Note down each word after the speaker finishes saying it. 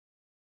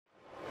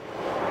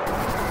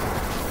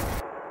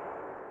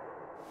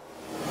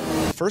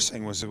first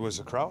thing was it was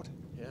a crowd.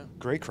 Yeah.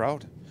 Great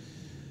crowd.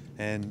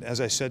 And as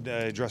I said,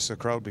 I addressed the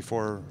crowd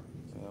before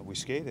we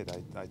skated.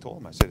 I told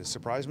them, I said, it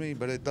surprised me,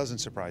 but it doesn't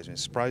surprise me. It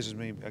surprises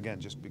me,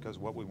 again, just because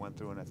of what we went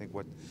through, and I think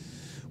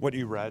what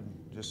you read,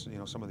 just, you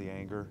know, some of the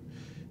anger.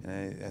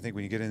 And I think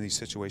when you get in these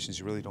situations,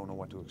 you really don't know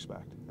what to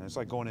expect. And it's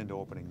like going into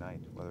opening night,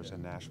 whether it's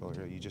in Nashville or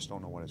here, you just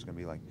don't know what it's going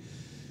to be like.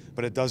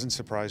 But it doesn't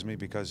surprise me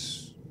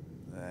because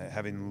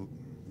having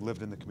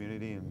lived in the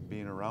community and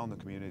being around the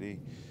community,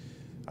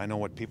 I know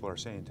what people are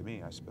saying to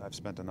me. I've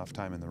spent enough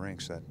time in the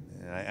rinks that,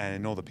 and I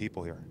know the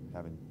people here,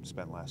 having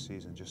spent last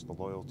season, just the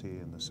loyalty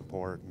and the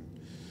support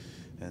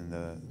and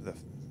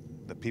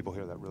the people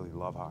here that really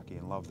love hockey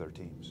and love their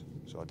teams.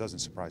 So it doesn't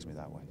surprise me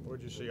that way. What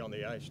did you see on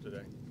the ice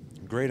today?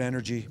 Great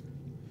energy.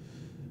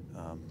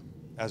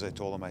 As I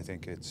told them, I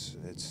think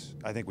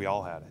I think we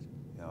all had it.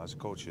 You know, as a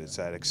coach, it's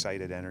that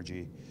excited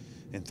energy,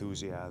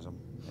 enthusiasm,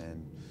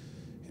 and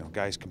you know,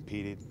 guys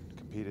competed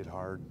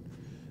hard.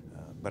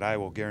 But I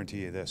will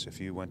guarantee you this: if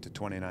you went to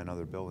 29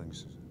 other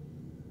buildings,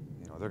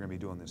 you know, they're going to be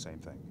doing the same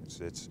thing.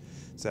 It's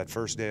that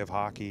first day of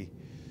hockey.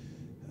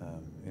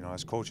 You know,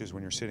 as coaches,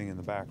 when you're sitting in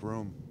the back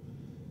room,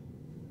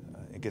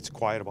 it gets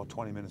quiet about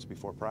 20 minutes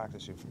before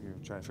practice. You're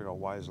trying to figure out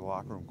why is the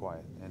locker room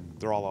quiet, and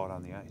they're all out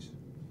on the ice.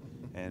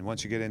 And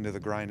once you get into the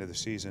grind of the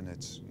season,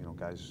 it's, you know,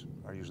 guys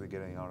are usually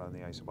getting out on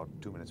the ice about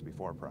 2 minutes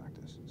before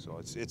practice. So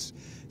it's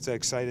that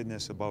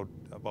excitedness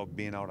about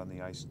being out on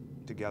the ice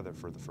together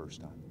for the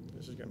first time.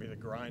 This is going to be the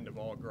grind of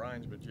all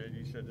grinds, but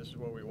JD said this is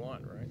what we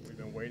want, right? We've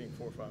been waiting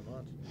 4 or 5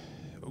 months.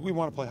 We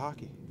want to play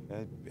hockey.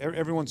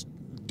 Everyone's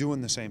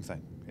doing the same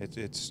thing.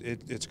 It's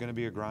going to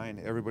be a grind.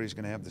 Everybody's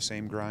going to have the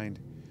same grind.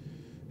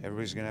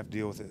 Everybody's going to have to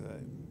deal with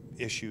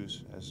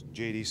issues, as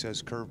JD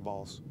says,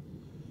 curveballs.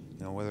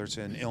 You know, whether it's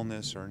an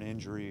illness or an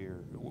injury or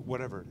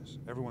whatever it is,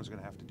 everyone's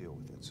going to have to deal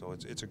with it. So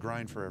it's a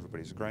grind for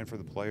everybody. It's a grind for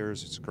the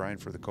players. It's a grind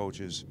for the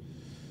coaches.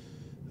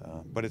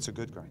 But it's a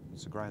good grind.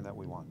 It's a grind that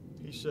we want.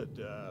 He said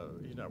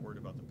he's not worried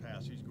about the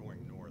past. He's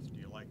going north. Do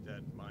you like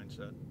that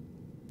mindset?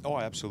 Oh,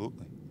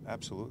 absolutely.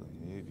 Absolutely.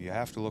 You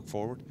have to look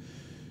forward.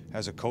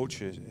 As a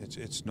coach,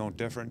 it's no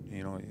different.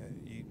 You know,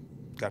 you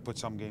got to put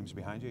some games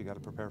behind you. You got to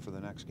prepare for the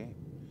next game.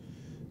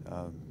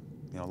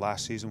 You know,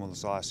 last season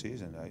was the last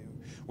season.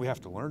 We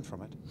have to learn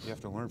from it. You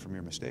have to learn from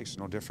your mistakes. It's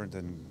no different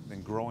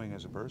than growing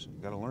as a person.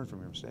 You got to learn from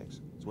your mistakes.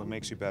 It's what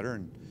makes you better,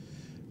 and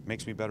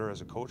makes me better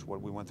as a coach,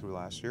 what we went through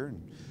last year, and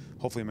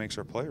hopefully makes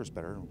our players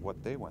better,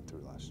 what they went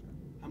through last year.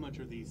 How much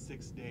are these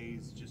 6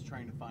 days just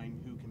trying to find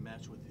who can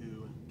match with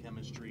who,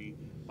 chemistry,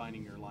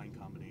 finding your line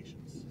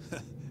combinations?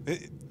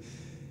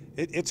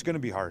 It's going to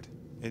be hard.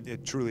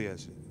 It truly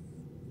is.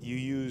 You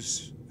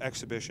use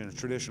exhibition, a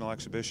traditional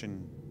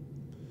exhibition,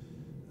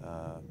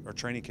 or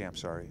training camp,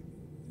 sorry.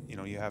 You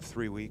know, you have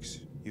 3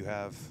 weeks. You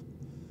have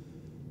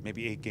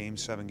maybe 8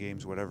 games, 7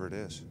 games, whatever it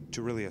is,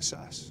 to really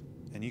assess.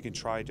 And you can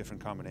try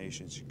different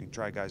combinations. You can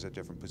try guys at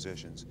different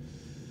positions.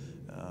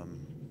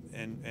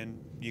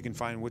 And you can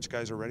find which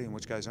guys are ready and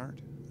which guys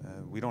aren't.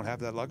 We don't have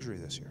that luxury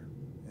this year.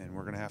 And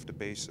we're going to have to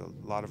base a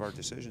lot of our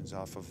decisions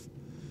off of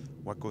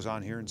what goes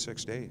on here in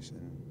 6 days.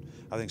 And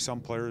I think some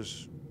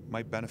players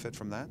might benefit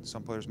from that.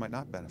 Some players might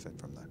not benefit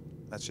from that.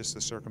 That's just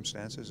the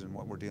circumstances and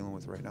what we're dealing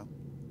with right now.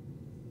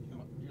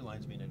 Your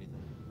lines mean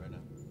anything right now?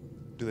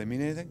 Do they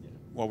mean anything? Yeah.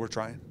 Well, we're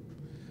trying.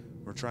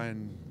 We're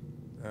trying.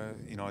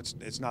 You know,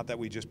 it's not that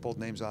we just pulled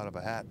names out of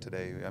a hat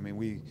today. I mean,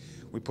 we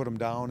put them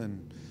down,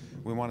 and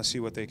we want to see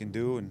what they can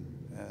do. And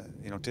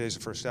you know, today's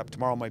the first step.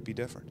 Tomorrow might be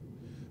different,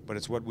 but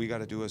it's what we got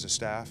to do as a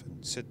staff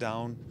and sit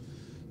down,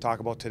 talk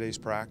about today's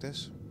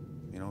practice.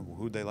 You know,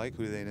 who they like,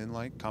 who they didn't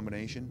like,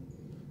 combination,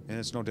 and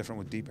it's no different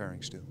with deep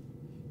pairings too.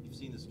 You've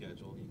seen the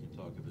schedule. You can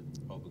talk of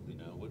it publicly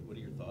now. What are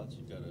your thoughts?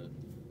 You've got a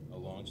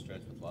long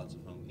stretch with lots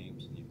of home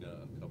games, and you've got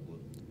a couple of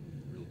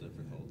real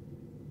difficult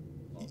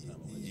lost time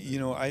away. You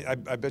know, I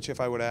bet you if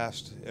I would have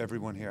asked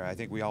everyone here, I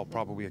think we all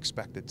probably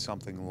expected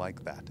something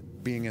like that.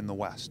 Being in the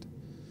West,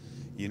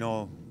 you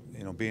know,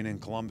 being in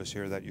Columbus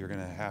here, that you're going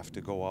to have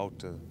to go out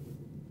to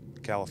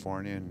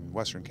California and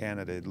Western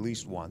Canada at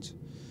least once.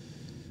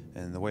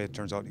 And the way it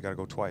turns out, you got to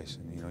go twice.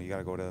 And, you know, you got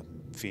to go to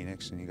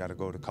Phoenix, and you got to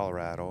go to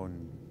Colorado,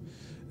 and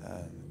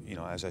you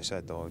know, as I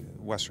said, though,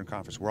 Western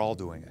Conference, we're all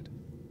doing it.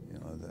 You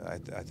know,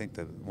 I think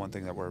the one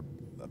thing that we're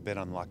a bit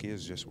unlucky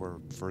is just we're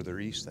further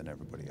east than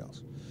everybody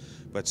else.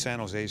 But San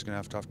Jose is going to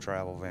have tough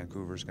travel.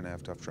 Vancouver's going to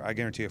have tough travel. I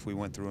guarantee if we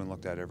went through and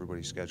looked at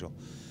everybody's schedule,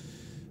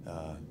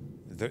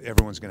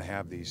 everyone's going to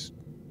have these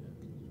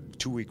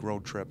 2-week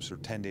road trips or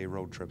 10-day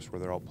road trips where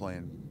they're all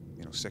playing,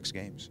 you know, 6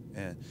 games,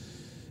 and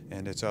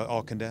it's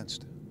all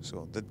condensed.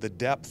 So the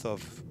depth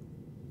of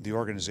the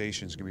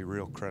organization is going to be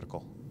real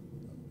critical,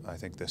 I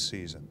think, this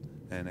season.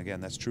 And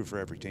again, that's true for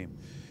every team.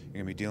 You're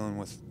going to be dealing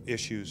with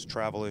issues,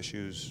 travel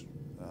issues,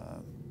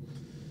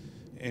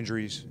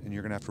 injuries, and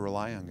you're going to have to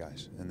rely on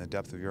guys and the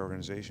depth of your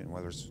organization,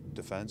 whether it's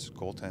defense,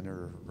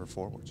 goaltender, or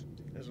forwards.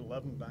 There's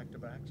 11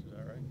 back-to-backs, is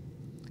that right?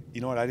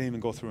 You know what? I didn't even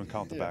go through and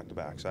count the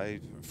back-to-backs.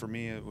 For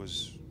me, it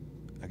was,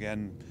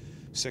 again,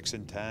 6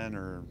 and 10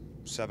 or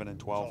 7 and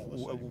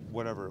 12,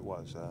 whatever it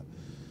was.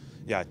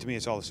 Yeah, to me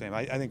it's all the same.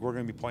 I think we're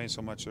going to be playing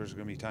so much. There's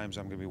going to be times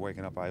I'm going to be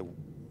waking up.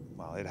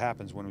 Well, it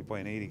happens when we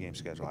play an 80-game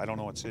schedule. I don't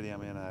know what city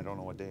I'm in, and I don't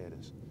know what day it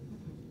is.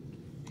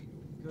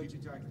 Coach, you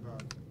talked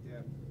about, yeah,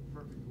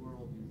 perfect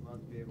world, you'd love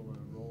to be able to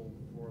roll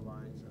 4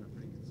 lines on a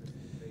pretty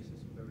consistent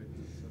basis with everything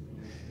that's up.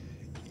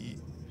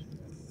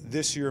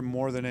 This year,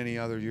 more than any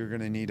other, you're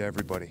going to need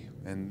everybody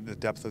and the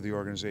depth of the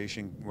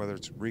organization, whether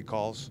it's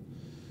recalls,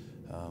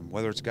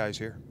 whether it's guys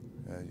here.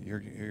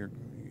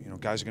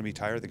 Guys are going to be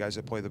tired, the guys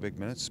that play the big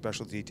minutes,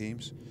 specialty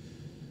teams.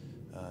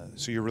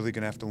 So you're really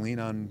going to have to lean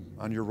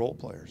on your role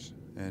players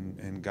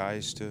and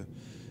guys to.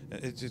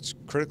 It's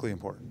critically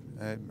important.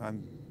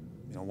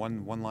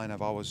 One line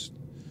I've always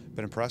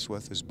been impressed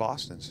with is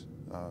Boston's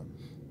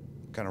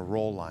kind of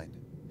role line,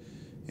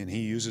 and he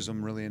uses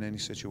them really in any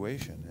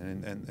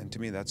situation. And to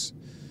me, that's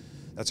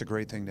a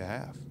great thing to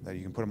have, that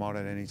you can put them out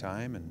at any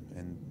time,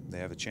 and they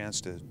have a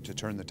chance to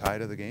turn the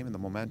tide of the game and the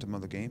momentum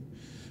of the game,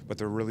 but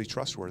they're really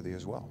trustworthy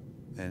as well.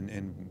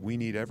 And we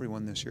need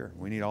everyone this year.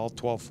 We need all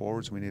 12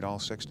 forwards. We need all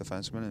 6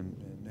 defensemen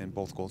and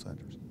both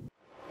goaltenders.